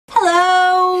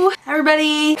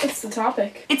everybody! What's the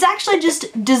topic? It's actually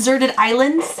just deserted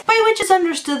islands, by which is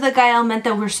understood that Gael meant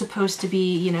that we're supposed to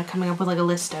be, you know, coming up with like a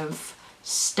list of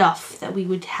stuff that we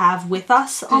would have with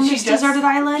us on this deserted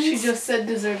island. She just said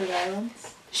deserted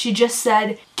islands. She just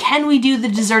said, can we do the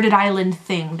deserted island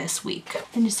thing this week? I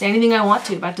can just say anything I want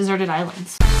to about deserted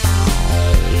islands.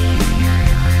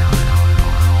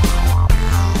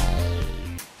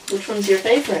 Which one's your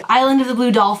favorite? Island of the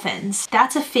Blue Dolphins.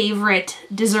 That's a favorite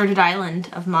deserted island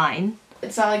of mine.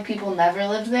 It's not like people never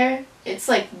live there. It's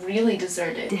like really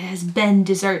deserted. It has been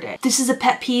deserted. This is a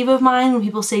pet peeve of mine when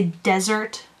people say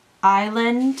desert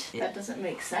island. That doesn't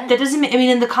make sense. That doesn't, I mean,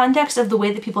 in the context of the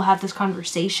way that people have this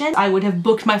conversation, I would have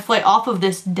booked my flight off of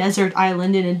this desert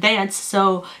island in advance,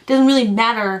 so it doesn't really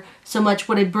matter so much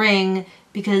what I bring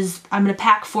because I'm gonna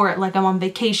pack for it like I'm on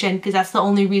vacation because that's the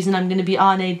only reason I'm gonna be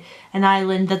on an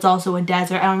island that's also a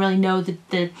desert. I don't really know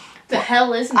the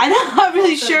hell is it? I'm not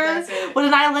really sure what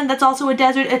an island that's also a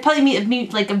desert. It'd probably be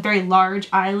like a very large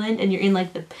island and you're in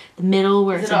like the middle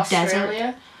where it's a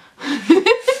Australia? desert.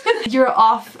 You're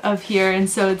off of here and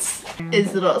so it's...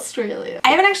 Is it Australia?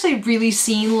 I haven't actually really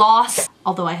seen Lost.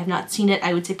 Although I have not seen it,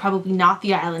 I would say probably not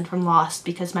the island from Lost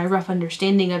because my rough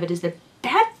understanding of it is that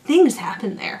bad things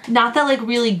happen there. Not that like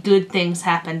really good things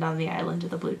happened on the island of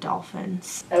the Blue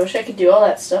Dolphins. I wish I could do all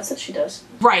that stuff that she does.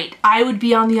 Right. I would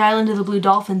be on the island of the Blue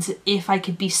Dolphins if I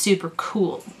could be super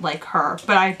cool like her,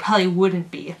 but I probably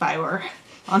wouldn't be if I were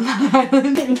on that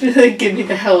island. Like, get me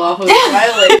the hell off of this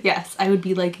island. Yes, I would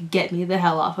be like, get me the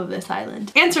hell off of this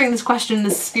island. Answering this question in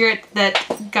the spirit that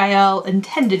Gael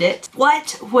intended it,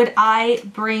 what would I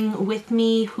bring with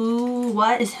me?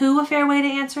 What? Is who a fair way to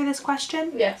answer this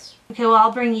question? Yes. Okay, well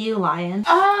I'll bring you, Lion.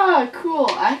 Ah, cool.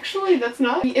 Actually, that's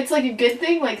not... It's like a good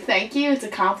thing, like thank you, it's a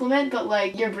compliment, but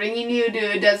like you're bringing you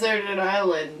to a deserted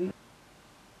island.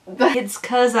 It's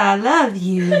 'cause I love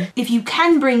you. If you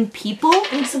can bring people,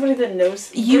 Bring somebody that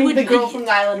knows. You would the girl from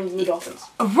the island of Blue Dolphins.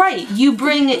 Right, you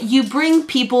bring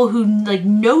people who like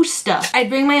know stuff. I'd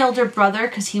bring my older brother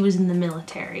because he was in the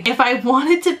military. If I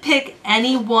wanted to pick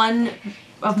any one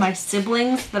of my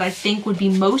siblings that I think would be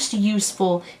most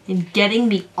useful in getting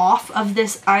me off of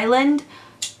this island,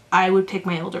 I would pick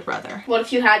my older brother. What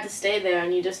if you had to stay there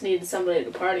and you just needed somebody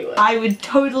to party with? I would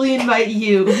totally invite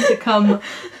you to come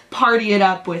party it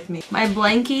up with me. My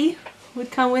blankie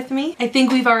would come with me. I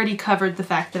think we've already covered the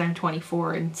fact that I'm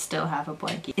 24 and still have a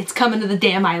blankie. It's coming to the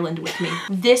damn island with me.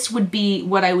 This would be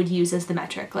what I would use as the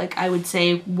metric. Like I would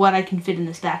say what I can fit in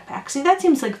this backpack. See, that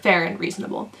seems like fair and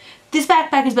reasonable. This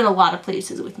backpack has been a lot of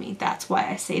places with me. That's why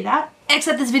I say that.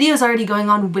 Except this video is already going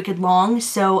on wicked long,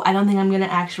 so I don't think I'm gonna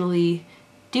actually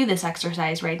do this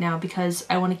exercise right now because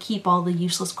I want to keep all the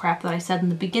useless crap that I said in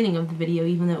the beginning of the video,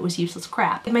 even though it was useless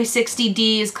crap. My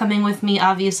 60D is coming with me,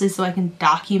 obviously, so I can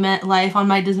document life on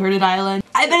my deserted island.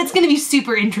 I bet it's gonna be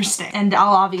super interesting, and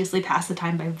I'll obviously pass the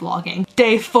time by vlogging.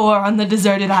 Day 4 on the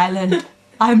deserted island.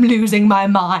 I'm losing my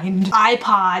mind.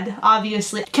 iPod,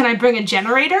 obviously. Can I bring a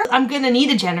generator? I'm gonna need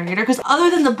a generator because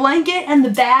other than the blanket and the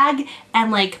bag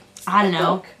and like, I don't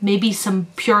know, maybe some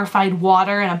purified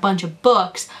water and a bunch of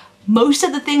books, most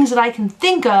of the things that I can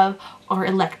think of are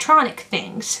electronic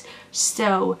things.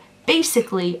 So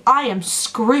basically, I am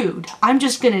screwed. I'm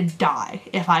just gonna die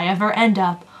if I ever end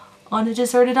up on a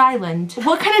deserted island.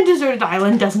 What kind of deserted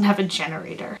island doesn't have a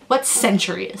generator? What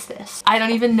century is this? I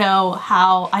don't even know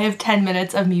how. I have 10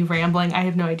 minutes of me rambling. I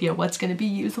have no idea what's gonna be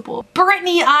usable.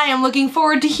 Brittany, I am looking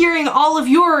forward to hearing all of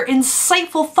your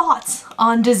insightful thoughts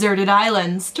on deserted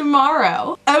islands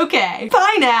tomorrow. Okay,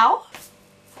 bye now.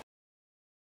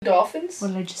 Dolphins? What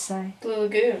did I just say? Blue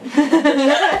Lagoon. Like,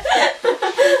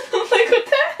 what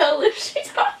the hell is she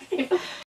talking about?